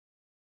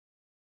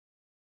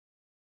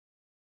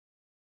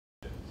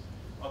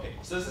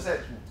So as I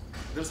said,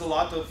 there's a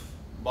lot of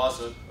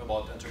buzz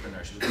about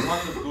entrepreneurship. There's a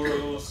lot of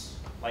gurus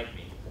like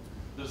me.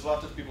 There's a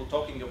lot of people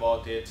talking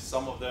about it.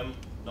 Some of them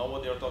know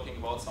what they're talking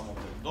about, some of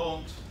them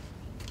don't.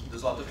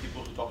 There's a lot of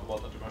people who talk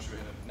about entrepreneurship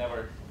and have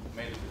never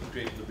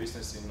created a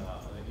business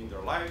in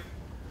their life.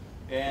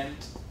 And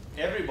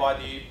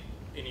everybody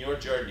in your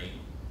journey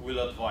will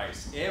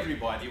advise.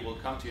 Everybody will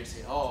come to you and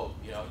say, oh,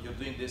 you know, you're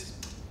doing this.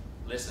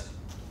 Listen,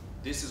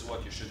 this is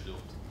what you should do.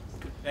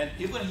 And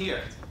even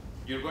here,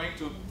 you're going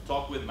to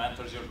talk with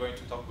mentors, you're going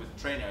to talk with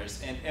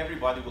trainers, and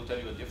everybody will tell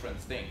you a different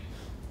thing.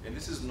 And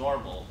this is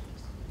normal.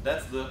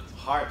 That's the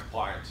hard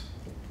part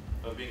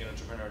of being an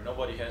entrepreneur.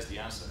 Nobody has the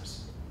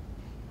answers.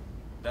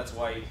 That's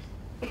why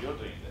you're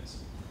doing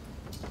this.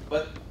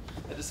 But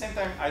at the same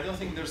time, I don't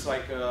think there's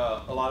like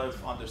a lot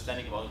of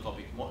understanding about the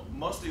topic.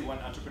 Mostly when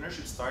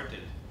entrepreneurship started,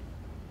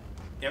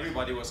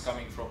 everybody was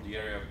coming from the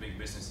area of big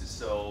businesses.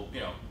 So, you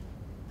know,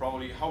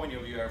 probably how many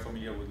of you are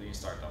familiar with lean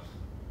startup?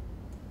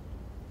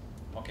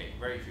 Okay,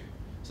 very few.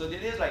 So the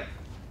idea is like,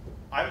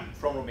 I'm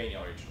from Romania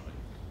originally,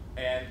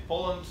 and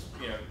Poland,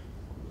 you know,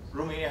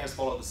 Romania has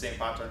followed the same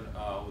pattern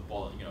with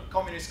Poland. You know,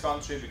 communist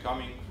country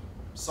becoming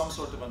some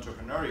sort of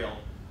entrepreneurial,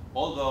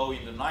 although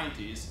in the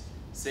 90s,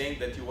 saying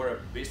that you were a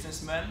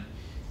businessman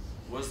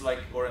was like,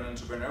 or an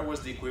entrepreneur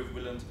was the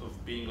equivalent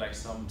of being like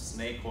some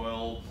snake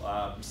oil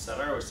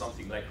seller or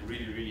something like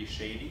really, really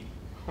shady.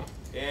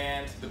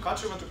 And the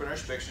culture of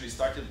entrepreneurship actually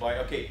started by,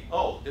 okay,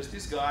 oh, there's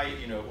this guy,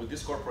 you know, with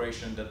this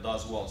corporation that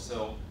does well,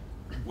 so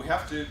we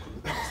have to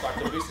start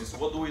a business. So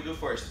what do we do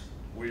first?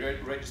 We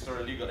register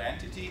a legal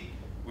entity,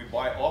 we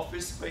buy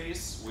office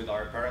space with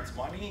our parents'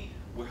 money,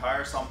 we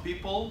hire some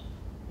people,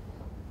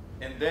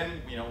 and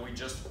then, you know, we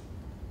just,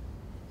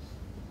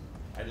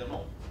 I don't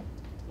know,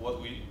 what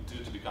we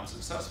do to become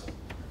successful.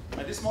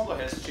 And this model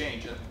has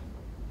changed. And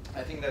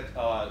I think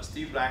that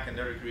Steve Black and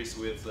Eric Ries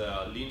with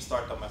lean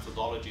startup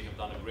methodology have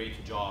done a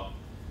great job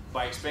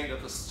by explaining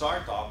that a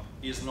startup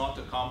is not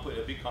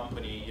a big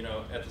company, you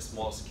know, at a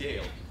small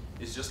scale.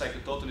 It's just like a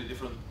totally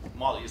different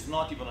model. It's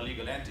not even a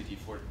legal entity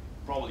for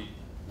probably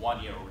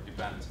 1 year, or it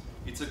depends.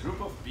 It's a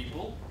group of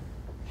people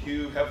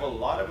who have a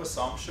lot of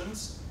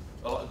assumptions,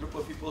 a group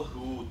of people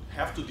who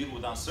have to deal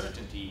with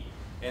uncertainty,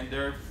 and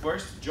their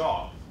first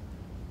job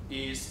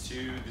is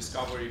to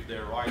discover if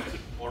they're right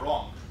or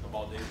wrong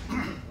about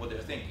what they're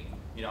thinking.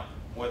 You know,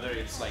 whether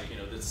it's like, you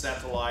know, that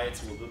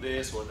satellites will do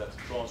this, or that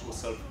drones will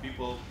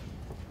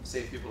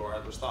save people or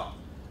other stuff.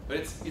 But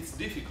it's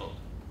difficult,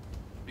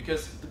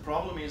 because the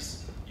problem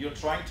is you're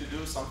trying to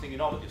do something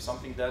innovative,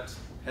 something that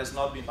has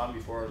not been done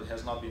before,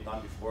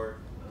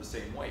 the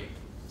same way.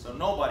 So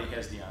nobody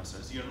has the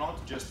answers. You're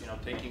not just, you know,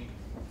 taking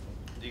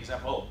the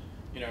example,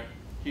 oh, you know,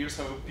 here's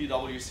how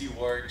PwC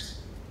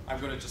works. I'm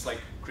going to just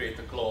like create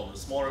a clone, a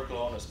smaller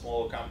clone, a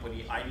small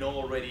company. I know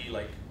already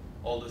like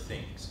all the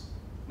things.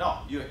 No,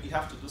 you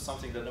have to do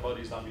something that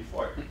nobody's done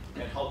before.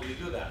 And how do you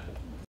do that?